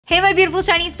Hey my beautiful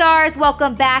shining stars,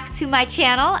 welcome back to my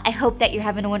channel. I hope that you're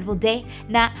having a wonderful day,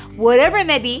 not whatever it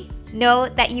may be. Know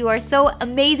that you are so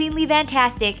amazingly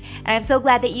fantastic, and I'm so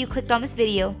glad that you clicked on this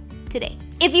video today.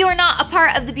 If you are not a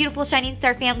part of the beautiful Shining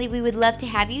Star family, we would love to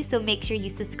have you, so make sure you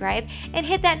subscribe and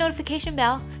hit that notification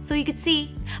bell so you can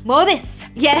see more of this.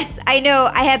 Yes, I know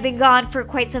I have been gone for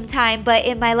quite some time, but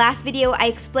in my last video I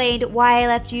explained why I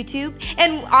left YouTube,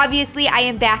 and obviously I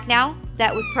am back now.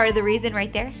 That was part of the reason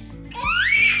right there.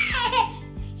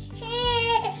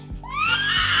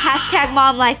 Hashtag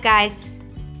mom life, guys.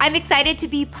 I'm excited to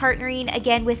be partnering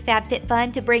again with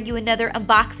FabFitFun to bring you another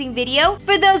unboxing video.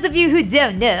 For those of you who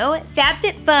don't know,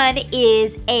 FabFitFun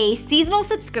is a seasonal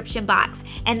subscription box,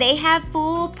 and they have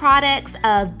full products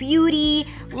of beauty,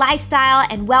 lifestyle,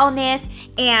 and wellness,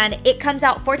 and it comes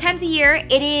out 4 times a year.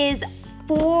 It is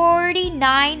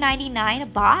 $49.99 a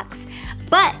box,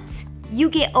 but you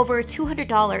get over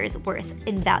 $200 worth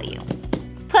in value.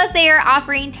 Plus, they are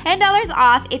offering $10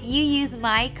 off if you use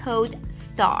my code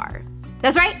STAR.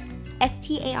 That's right,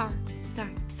 S-T-A-R,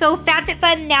 STAR. So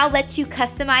FabFitFun now lets you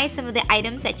customize some of the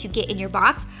items that you get in your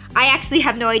box. I actually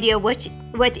have no idea what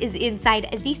is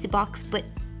inside this box, but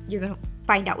you're gonna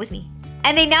find out with me.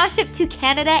 And they now ship to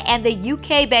Canada and the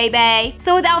UK, baby.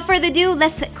 So without further ado,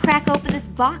 let's crack open this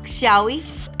box, shall we?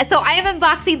 So I am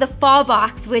unboxing the fall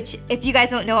box, which if you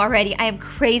guys don't know already, I am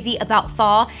crazy about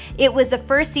fall. It was the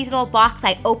first seasonal box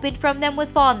I opened from them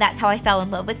was fall, and that's how I fell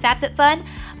in love with FabFitFun.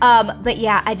 But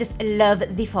yeah, I just love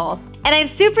the fall. And I'm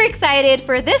super excited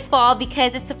for this fall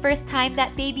because it's the first time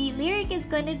that baby Lyric is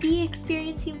gonna be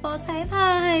experiencing fall time,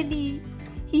 honey.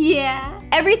 Yeah.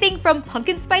 Everything from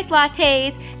pumpkin spice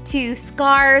lattes to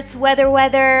scarves, weather,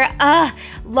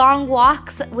 long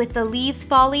walks with the leaves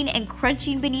falling and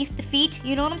crunching beneath the feet.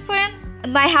 You know what I'm saying?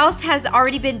 My house has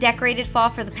already been decorated fall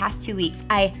for the past 2 weeks.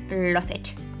 I love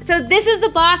it. So this is the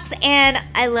box, and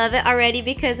I love it already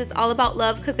because it's all about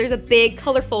love, because there's a big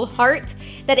colorful heart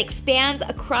that expands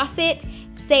across it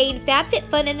saying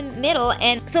FabFitFun in the middle.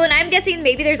 And so, and I'm guessing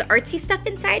maybe there's artsy stuff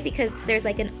inside because there's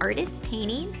like an artist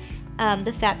painting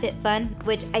the FabFitFun,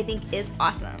 which I think is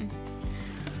awesome.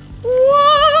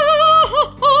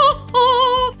 Whoa!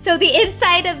 So the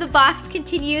inside of the box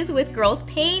continues with girls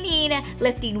painting,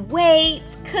 lifting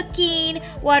weights, cooking,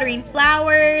 watering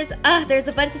flowers. There's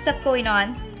a bunch of stuff going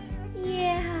on.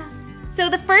 Yeah. So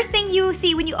the first thing you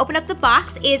see when you open up the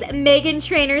box is Megan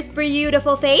Trainor's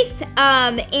beautiful face,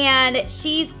 and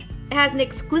she's has an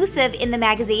exclusive in the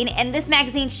magazine, and this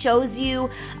magazine shows you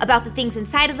about the things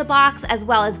inside of the box as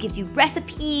well as gives you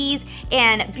recipes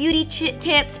and beauty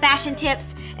tips, fashion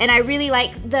tips, and I really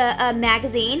like the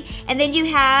magazine. And then you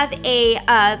have a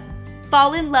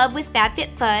Fall in Love with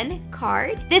FabFitFun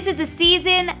card. This is the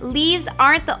season. Leaves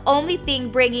aren't the only thing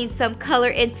bringing some color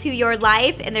into your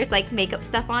life, and there's like makeup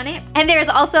stuff on it. And there's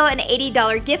also an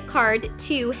 $80 gift card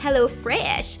to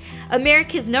HelloFresh,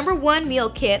 America's #1 meal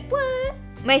kit. What?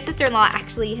 My sister-in-law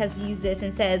actually has used this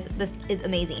and says this is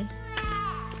amazing.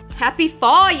 Happy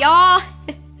fall, y'all!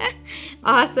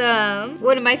 Awesome.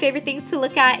 One of my favorite things to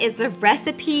look at is the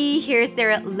recipe. Here's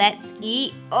their Let's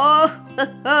Eat.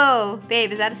 Oh,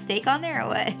 babe, is that a steak on there or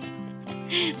what?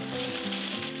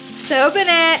 Let's open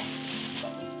it.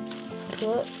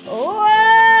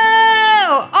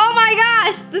 Oh my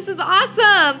gosh, this is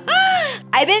awesome.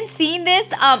 I've been seeing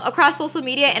this across social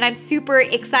media, and I'm super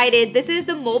excited. This is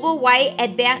the Mobile White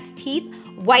Advanced Teeth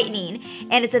Whitening,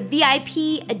 and it's a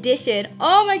VIP edition.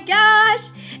 Oh my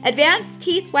gosh! Advanced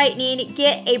Teeth Whitening,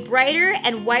 get a brighter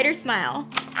and whiter smile.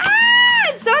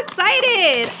 I'm so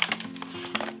excited.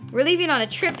 We're leaving on a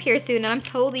trip here soon, and I'm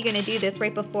totally gonna do this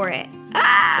right before it.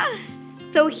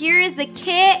 So here is the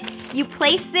kit. You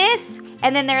place this,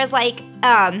 and then there's like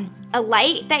a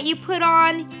light that you put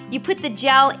on. You put the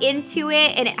gel into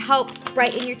it, and it helps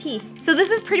brighten your teeth. So this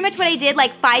is pretty much what I did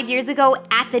like 5 years ago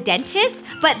at the dentist,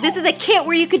 but this is a kit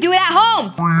where you could do it at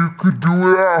home.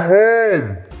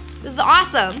 This is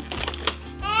awesome.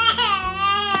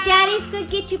 Daddy's gonna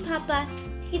get you, Papa.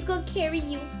 He's gonna carry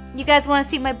you. You guys wanna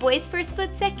see my boys for a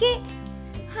split second?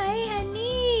 Hi,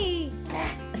 honey.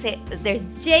 Okay, there's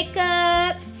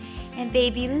Jacob and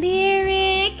baby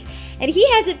Lyric. And he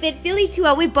hasn't been feeling too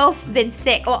well. We've both been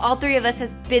sick. Well, all 3 of us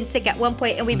has been sick at one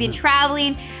point, and we've been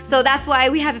traveling, so that's why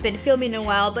we haven't been filming in a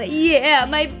while. But yeah,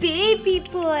 my baby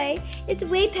boy. It's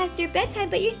way past your bedtime,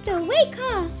 but you're still awake,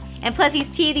 huh? And plus he's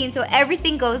teething, so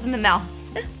everything goes in the mouth.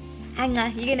 Hang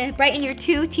on, you gonna brighten your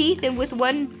 2 teeth and with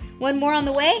one more on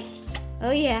the way?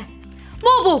 Oh yeah.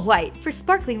 Mobile White for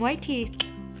sparkling white teeth.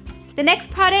 The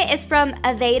next product is from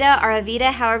Aveda, or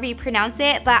Aveda, however you pronounce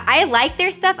it, but I like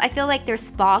their stuff. I feel like they're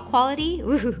spa quality.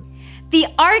 Ooh. The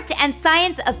art and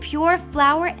science of pure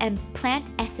flower and plant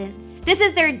essence. This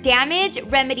is their Damage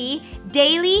Remedy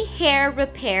Daily Hair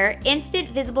Repair Instant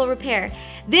Visible Repair.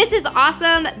 This is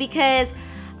awesome because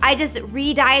I just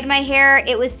re-dyed my hair.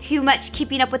 It was too much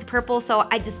keeping up with purple, so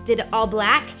I just did it all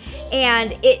black.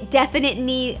 And it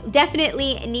definitely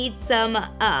needs some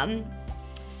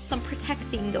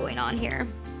protecting going on here.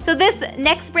 So this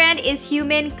next brand is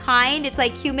Humankind. It's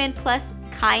like human plus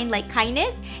kind, like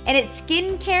kindness. And it's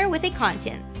skincare with a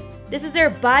conscience. This is their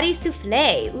Body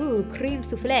Souffle. Ooh, cream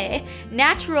souffle.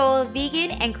 Natural,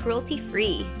 vegan, and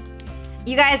cruelty-free.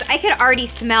 You guys, I could already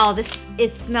smell. This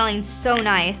is smelling so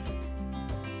nice.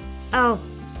 Oh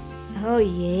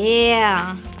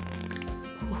yeah.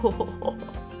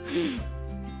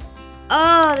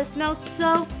 Oh, this smells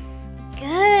so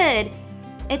good.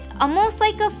 It's almost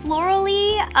like a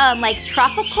florally, like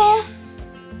tropical.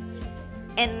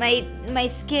 And my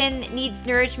skin needs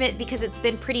nourishment because it's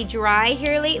been pretty dry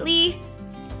here lately.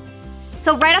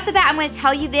 So right off the bat, I'm gonna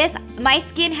tell you this. My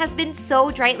skin has been so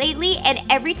dry lately, and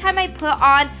every time I put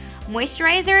on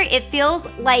moisturizer, it feels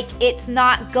like it's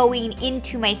not going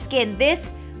into my skin. This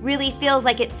really feels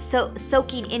like it's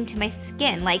soaking into my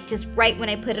skin, like just right when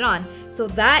I put it on. So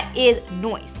that is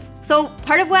nice. So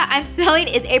part of what I'm smelling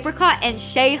is apricot and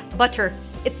shea butter.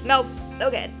 It smells so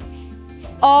good.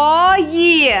 Oh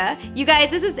yeah. You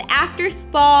guys, this is after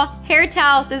spa hair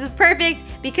towel. This is perfect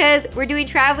because we're doing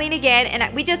traveling again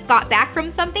and we just got back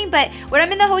from something, but when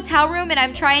I'm in the hotel room and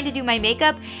I'm trying to do my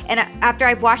makeup and after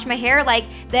I've washed my hair, like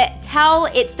the towel,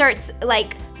 it starts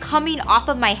like coming off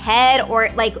of my head or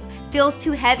like feels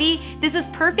too heavy. This is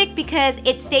perfect because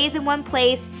it stays in one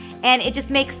place and it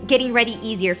just makes getting ready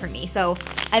easier for me. So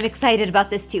I'm excited about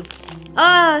this too.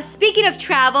 Speaking of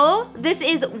travel, this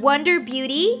is Wonder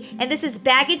Beauty, and this is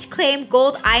Baggage Claim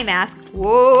Gold Eye Mask.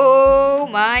 Whoa,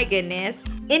 my goodness.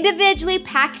 Individually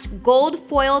packed gold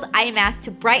foiled eye mask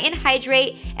to brighten,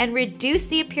 hydrate, and reduce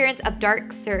the appearance of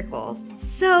dark circles.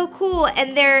 So cool,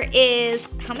 and there is,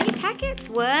 how many packets?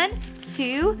 1,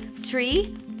 2,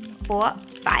 3, 4,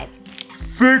 5.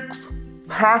 6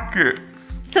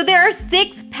 packets. So there are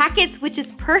 6 packets, which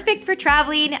is perfect for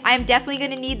traveling. I'm definitely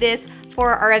gonna need this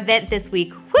for our event this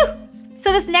week. Woo!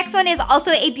 So this next one is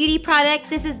also a beauty product.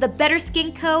 This is the Better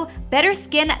Skin Co. Better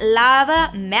Skin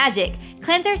Lava Magic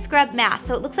Cleanser Scrub Mask.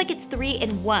 So it looks like it's 3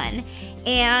 in 1.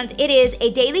 And it is a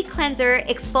daily cleanser,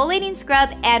 exfoliating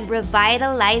scrub, and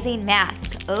revitalizing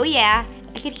mask. Oh yeah,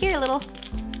 I could hear a little,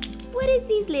 what is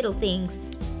these little things?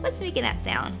 What's making that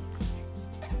sound?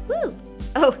 Woo!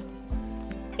 Oh,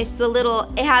 it's the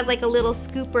little, it has like a little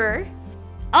scooper.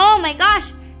 Oh my gosh,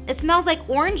 it smells like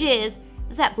oranges.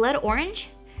 Is that blood orange?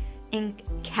 And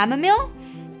chamomile?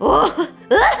 Oh,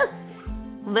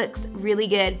 looks really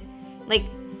good. Like,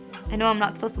 I know I'm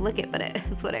not supposed to lick it, but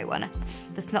that's what I wanna.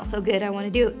 This smells so good, I wanna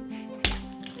do it.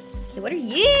 Okay, what are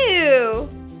you?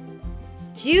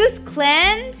 Juice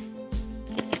Cleanse.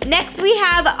 Next we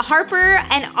have Harper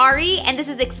and Ari, and this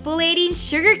is exfoliating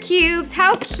sugar cubes.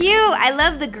 How cute, I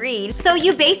love the green. So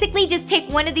you basically just take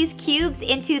one of these cubes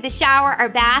into the shower or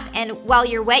bath, and while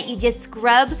you're wet, you just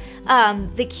scrub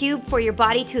the cube for your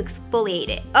body to exfoliate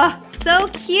it. Oh, so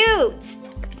cute.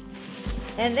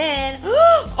 And then,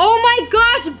 oh my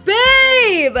gosh,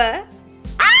 babe!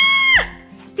 Ah!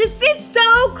 This is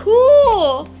so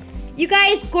cool! You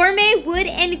guys, gourmet wood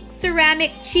and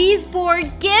ceramic cheese board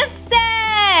gift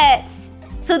set!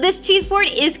 So this cheese board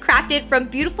is crafted from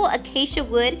beautiful acacia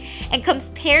wood and comes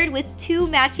paired with 2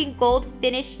 matching gold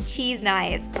finished cheese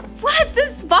knives. What?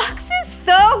 This box is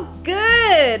so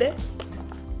good!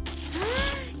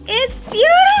 It's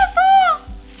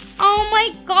beautiful! Oh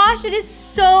my gosh, it is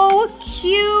so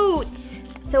cute!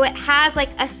 So it has like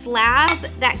a slab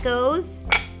that goes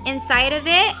inside of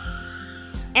it.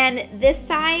 And this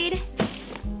side,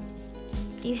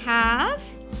 you have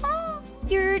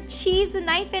your cheese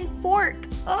knife and fork.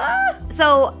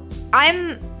 So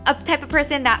I'm a type of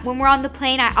person that when we're on the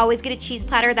plane, I always get a cheese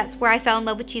platter. That's where I fell in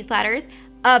love with cheese platters.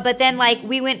 But then like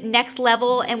we went next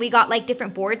level and we got like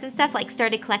different boards and stuff, like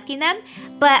started collecting them.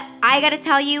 But I gotta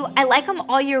tell you, I like them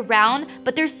all year round,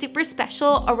 but they're super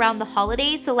special around the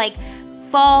holidays. So like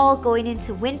fall going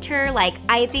into winter, like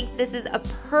I think this is a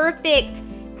perfect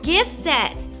gift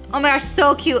set. Oh my gosh,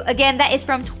 so cute. Again, that is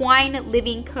from Twine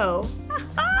Living Co.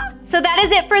 So that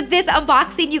is it for this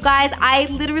unboxing, you guys. I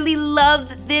literally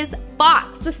love this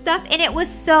box. The stuff in it was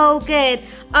so good.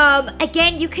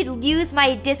 Again, you could use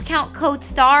my discount code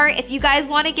STAR if you guys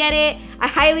want to get it. I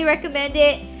highly recommend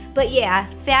it. But yeah,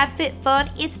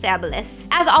 FabFitFun is fabulous.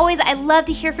 As always, I love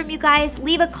to hear from you guys.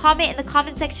 Leave a comment in the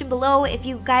comment section below if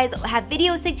you guys have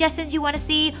video suggestions you want to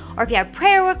see, or if you have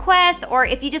prayer requests, or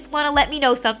if you just want to let me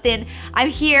know something. I'm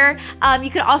here. You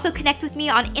can also connect with me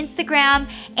on Instagram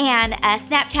and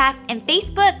Snapchat and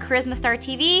Facebook, Charisma.Star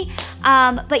TV.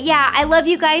 But yeah, I love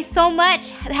you guys so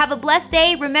much. Have a blessed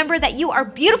day. Remember that you are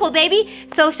beautiful, baby.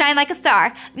 So shine like a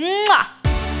star. Mwah!